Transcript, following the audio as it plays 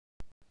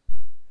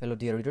Hello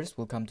dear readers,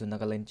 welcome to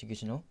Nagaland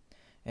Educational,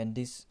 and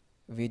this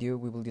video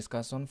we will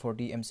discuss on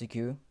 40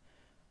 MCQ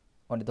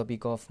on the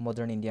topic of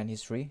modern Indian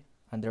history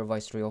under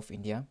Viceroy of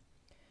India.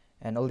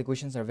 And all the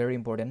questions are very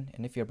important,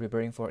 and if you are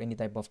preparing for any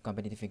type of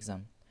competitive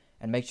exam,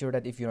 and make sure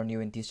that if you are new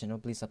in this channel,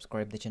 please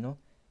subscribe the channel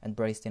and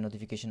press the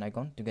notification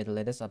icon to get the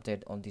latest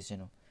update on this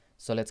channel.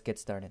 So let's get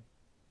started.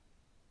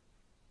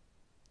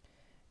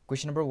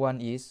 Question number 1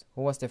 is,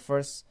 who was the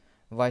first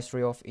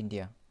Viceroy of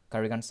India?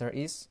 Correct answer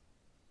is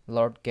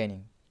Lord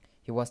Canning.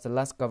 He was the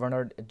last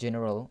Governor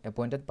General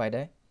appointed by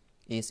the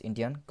East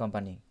Indian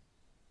Company.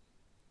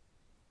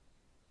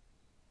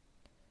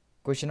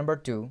 Question number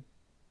 2.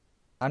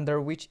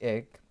 Under which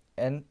act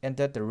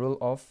entered the rule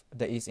of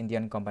the East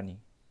Indian Company?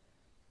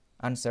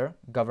 Answer: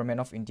 Government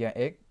of India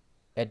Act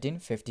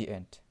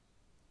 1858.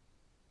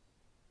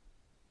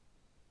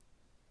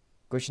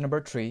 Question number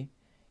 3.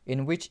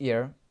 In which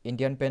year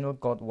Indian Penal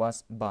Code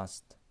was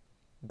passed?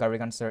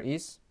 Correct answer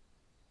is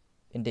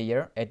in the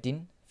year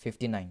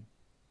 1859.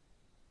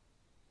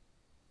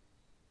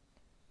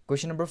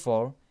 Question number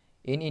 4.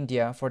 In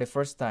India, for the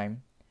first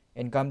time,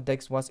 income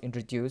tax was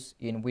introduced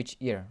in which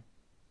year?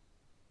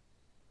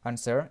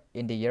 Answer: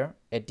 in the year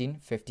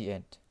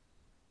 1858.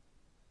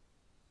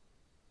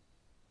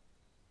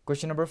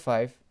 Question number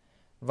 5.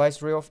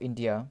 Viceroy of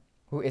India,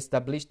 who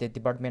established the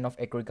Department of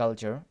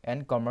Agriculture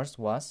and Commerce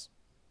was?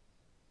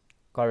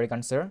 Correct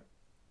answer: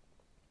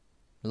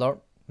 Lord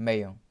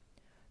Mayo.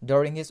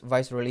 During his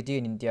viceroyalty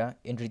in India,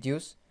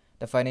 introduced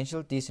the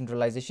financial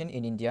decentralization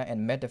in India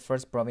and made the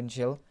first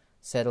provincial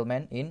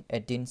settlement in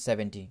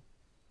 1870.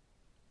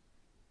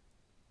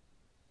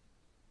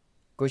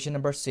 Question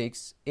number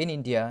 6. In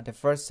India, the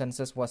first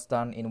census was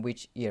done in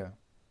which year?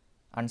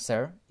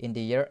 Answer: in the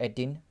year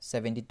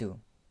 1872.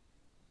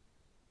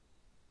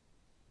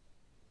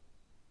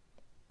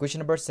 Question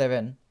number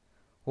 7.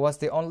 Who was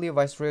the only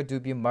viceroy to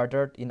be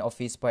murdered in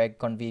office by a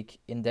convict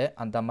in the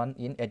Andaman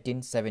in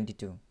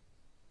 1872?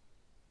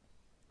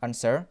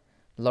 Answer: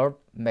 Lord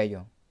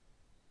Mayo.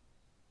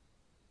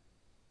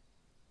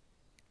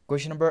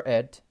 Question number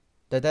 8.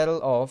 The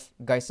title of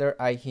Viceroy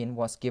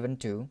was given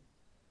to?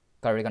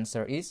 Correct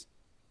answer is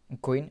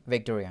Queen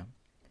Victoria,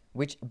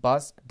 which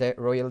passed the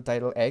Royal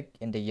Title Act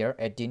in the year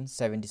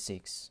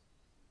 1876.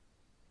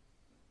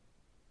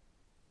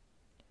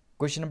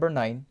 Question number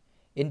 9.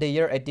 In the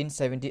year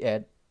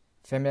 1878,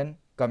 Feminine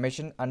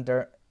Commission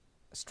under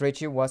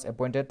Strachey was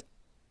appointed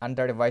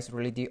under the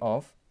viceroyalty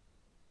of?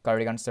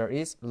 Correct answer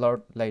is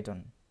Lord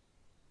Layton.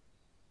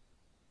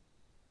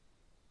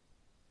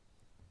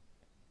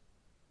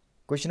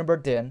 Question number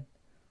 10.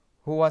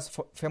 Who was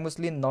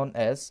famously known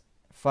as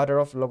Father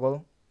of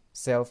Local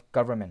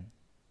Self-Government?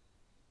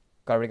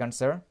 Correct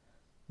answer: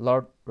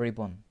 Lord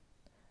Ripon.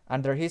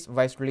 Under his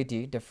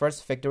viceroyalty, the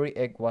first Factory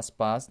Act was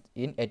passed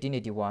in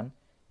 1881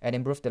 and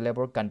improved the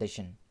labor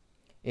condition.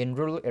 In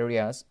rural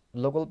areas,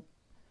 local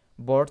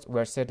boards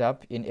were set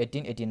up in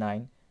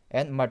 1889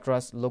 and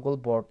Madras Local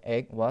Board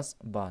Act was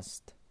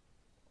passed.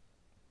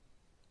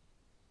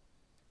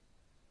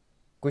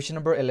 Question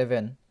number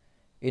 11.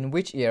 In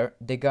which year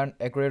Deccan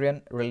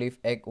Agrarian Relief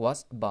Act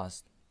was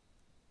passed?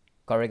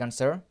 Correct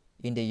answer: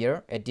 in the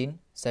year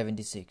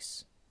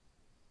 1876.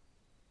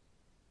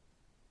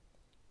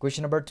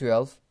 Question number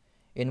 12.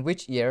 In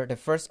which year the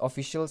first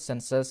official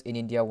census in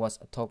India was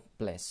took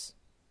place?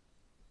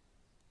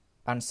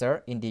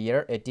 Answer: in the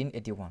year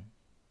 1881.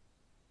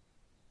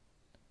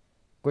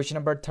 Question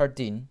number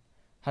 13.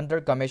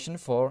 Hunter Commission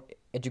for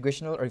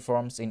Educational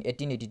Reforms in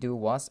 1882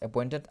 was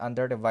appointed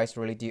under the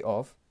viceroyalty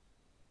of?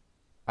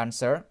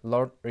 Answer: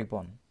 Lord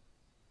Ripon.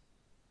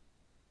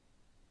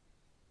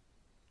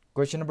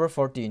 Question number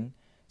 14.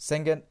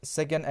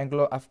 Second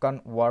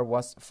Anglo-Afghan War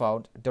was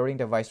fought during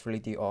the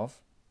viceroyalty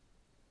of?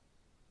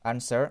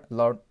 Answer: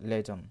 Lord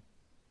Layton.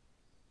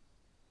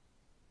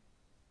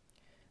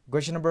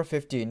 Question number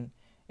 15.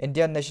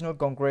 Indian National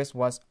Congress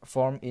was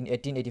formed in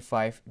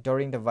 1885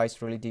 during the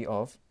viceroyalty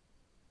of?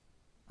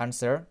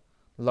 Answer: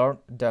 Lord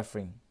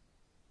Dufferin.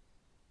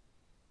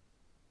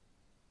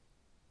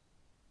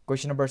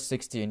 Question number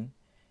 16.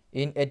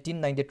 In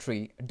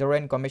 1893, the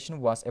Durrand Commission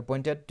was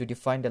appointed to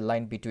define the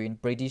line between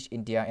British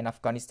India and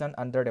Afghanistan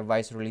under the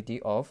viceroyalty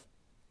of?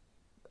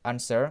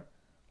 Answer: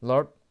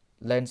 Lord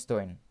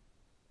Lansdowne.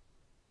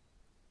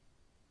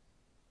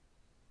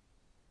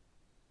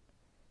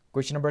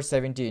 Question number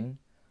 17.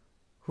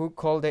 Who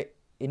called the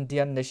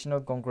Indian National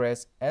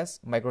Congress as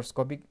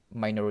microscopic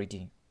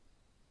minority?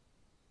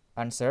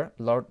 Answer: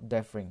 Lord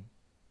Dufferin.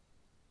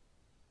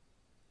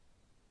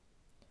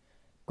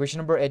 Question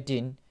number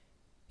 18.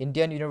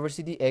 Indian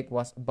University Act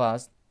was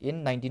passed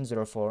in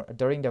 1904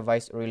 during the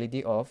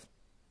viceroyalty of?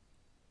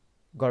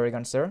 Correct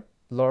answer: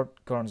 Lord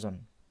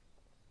Curzon.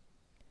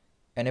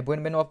 An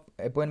appointment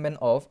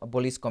of a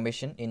police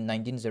commission in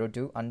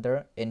 1902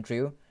 under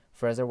Andrew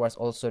Fraser was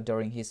also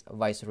during his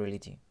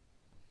viceroyalty.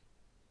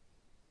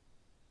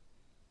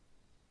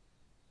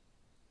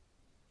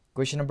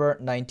 Question number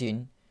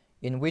 19.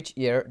 In which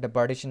year the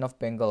partition of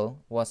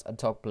Bengal was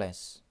took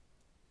place?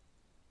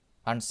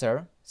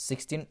 Answer: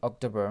 16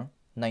 October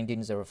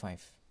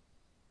 1905.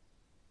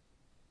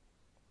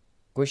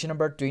 Question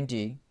number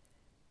 20.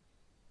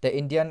 The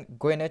Indian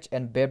Coinage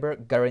and Paper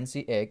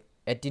Currency Act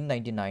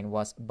 1899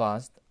 was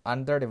passed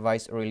under the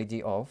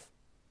viceroyalty of.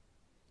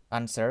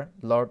 Answer: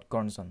 Lord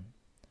Curzon.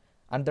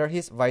 Under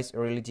his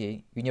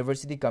viceroyalty,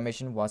 University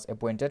Commission was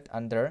appointed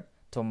under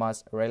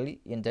Thomas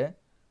Raleigh in the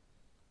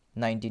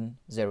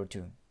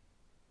 1902.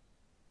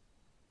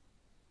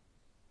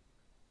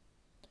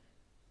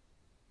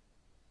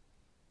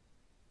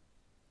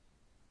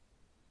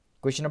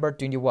 Question number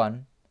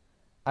 21.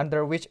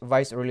 Under which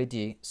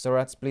viceroyalty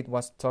Surat split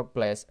took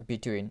place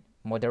between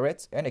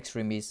moderates and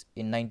extremists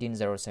in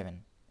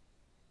 1907?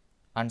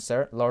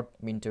 Answer: Lord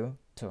Minto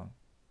II.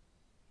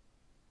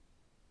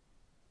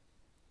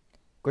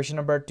 Question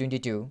number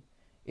 22.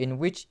 In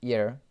which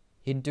year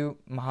Hindu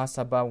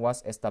Mahasabha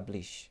was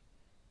established?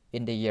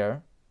 In the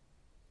year.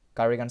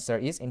 Correct answer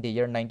is in the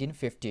year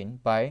 1915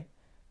 by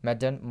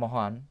Madan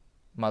Mohan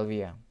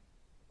Malviya.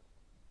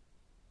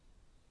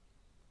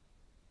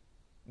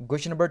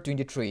 Question number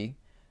 23.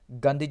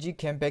 Gandhiji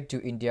came back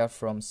to India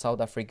from South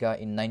Africa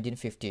in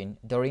 1915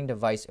 during the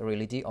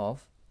viceroyalty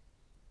of.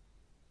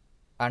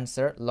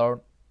 Answer: Lord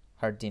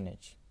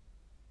Hardinge.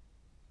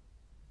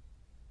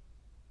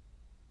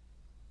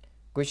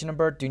 Question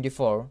number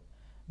 24.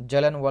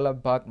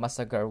 Jallianwala Bagh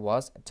massacre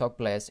took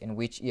place in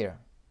which year?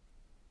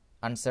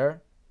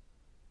 Answer: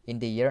 in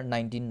the year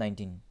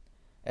 1919.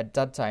 At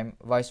that time,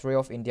 Viceroy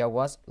of India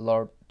was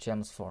Lord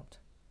Chelmsford.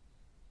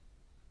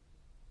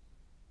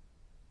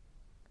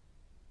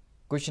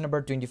 Question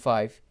number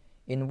 25.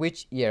 In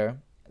which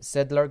year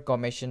Settler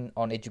Commission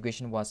on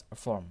Education was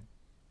formed?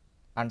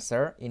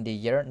 Answer: in the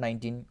year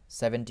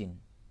 1917.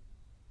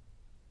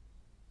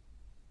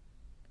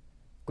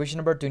 Question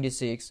number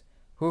 26.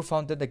 Who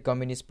founded the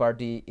Communist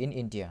Party in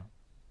India?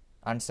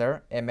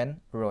 Answer: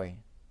 M.N. Roy.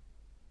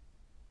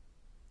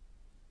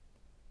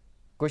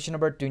 Question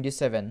number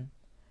 27.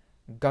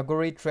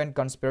 Gagori train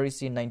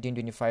conspiracy in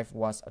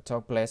 1925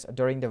 took place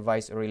during the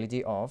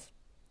viceroyalty of.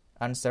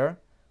 Answer: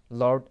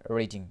 Lord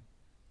Reading.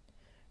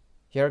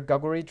 Here,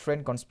 Gagori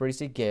train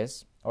conspiracy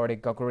case or the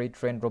Gagori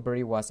train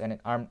robbery was an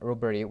armed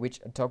robbery which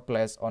took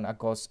place on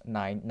August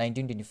 9,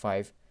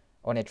 1925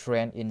 on a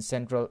train in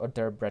central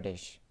Uttar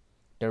Pradesh.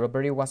 The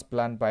robbery was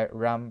planned by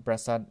Ram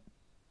Prasad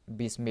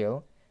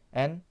Bismil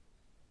and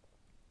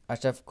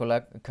Ashraf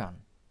Ullah Khan.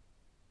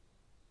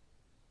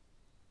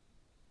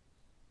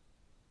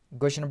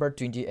 Question number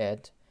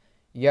 28.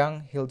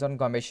 Young Hilton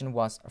Commission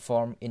was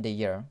formed in the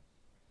year.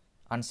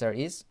 Answer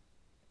is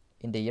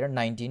in the year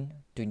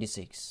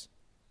 1926.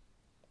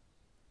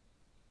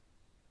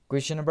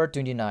 Question number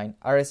 29.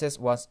 RSS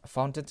was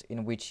founded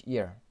in which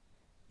year?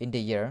 In the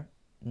year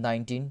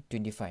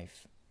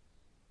 1925.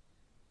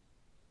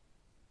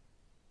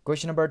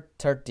 Question number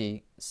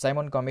 30.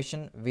 Simon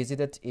Commission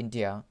visited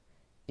India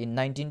in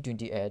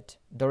 1928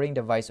 during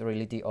the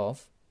viceroyalty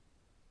of.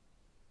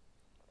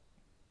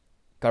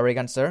 Correct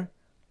answer: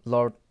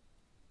 Lord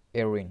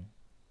Irwin.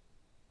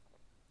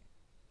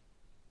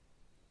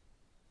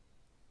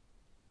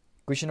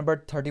 Question number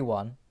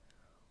 31.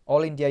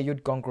 All India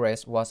Youth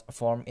Congress was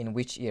formed in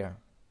which year?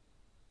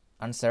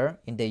 Answer: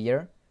 in the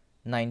year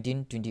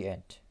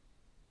 1928.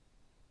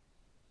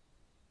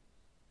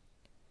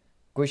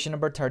 Question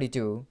number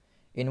 32.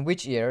 In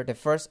which year the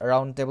first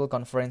Round Table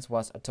Conference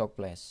took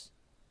place?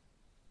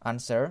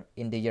 Answer: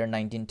 in the year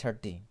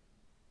 1930.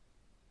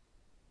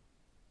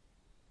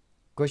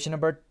 Question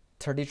number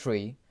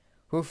 33.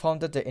 Who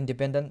founded the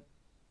Independence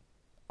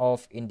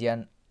of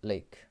Indian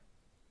League?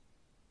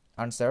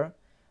 Answer: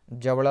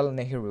 Jawaharlal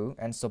Nehru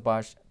and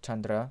Subhash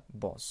Chandra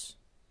Bose.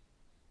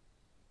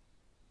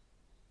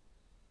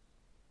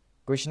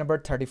 Question number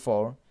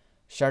 34.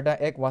 Sharda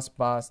Act was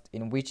passed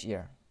in which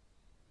year?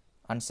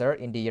 Answer: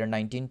 in the year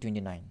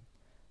 1929.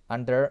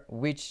 Under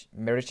which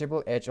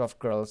marriageable age of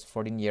girls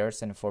 14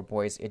 years and for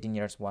boys 18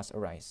 years was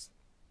raised?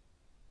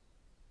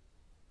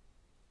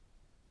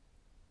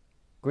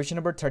 Question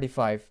number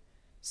 35.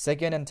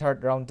 Second and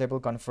third Round Table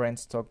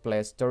Conference took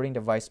place during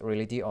the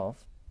viceroyalty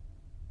of.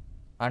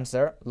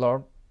 Answer: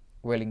 Lord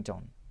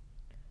Wellington.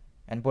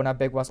 And Pune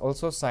Beg was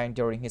also signed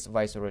during his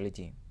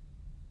viceroyalty.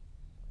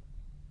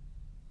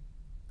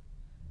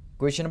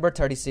 Question number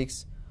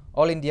 36.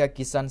 All India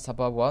Kisan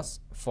Sabha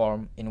was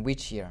formed in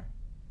which year?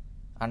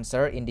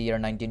 Answer: in the year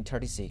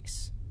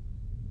 1936.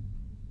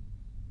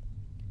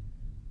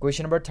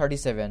 Question number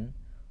 37.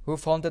 Who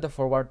founded the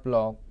Forward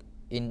Bloc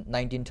in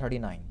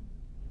 1939?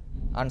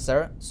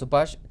 Answer: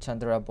 Subhash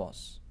Chandra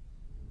Bose.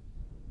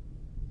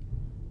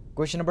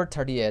 Question number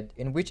 38.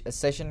 In which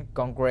session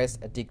Congress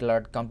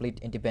declared complete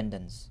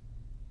independence?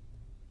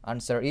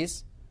 Answer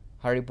is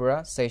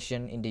Haripura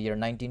session in the year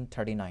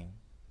 1939.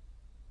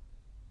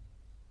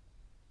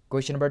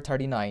 Question number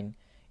 39.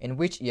 In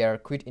which year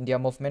Quit India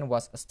movement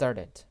was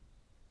started?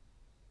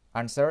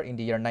 Answer: in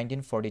the year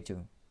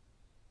 1942.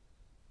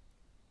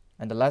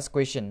 And the last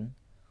question.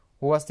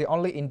 Who was the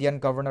only Indian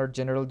Governor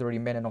General to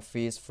remain in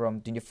office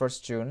from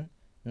 21st June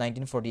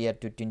 1948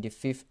 to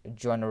 25th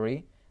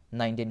January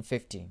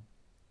 1950?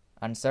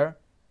 Answer: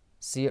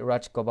 C.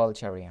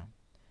 Rajgopalacharya.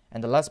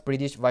 And the last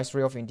British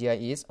Viceroy of India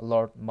is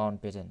Lord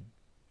Mountbatten.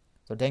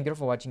 So thank you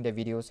for watching the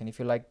videos, and if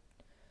you like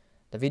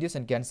the videos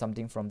and gain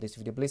something from this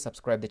video, please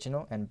subscribe the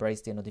channel and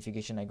press the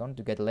notification icon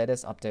to get the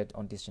latest update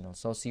on this channel.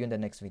 So see you in the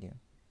next video.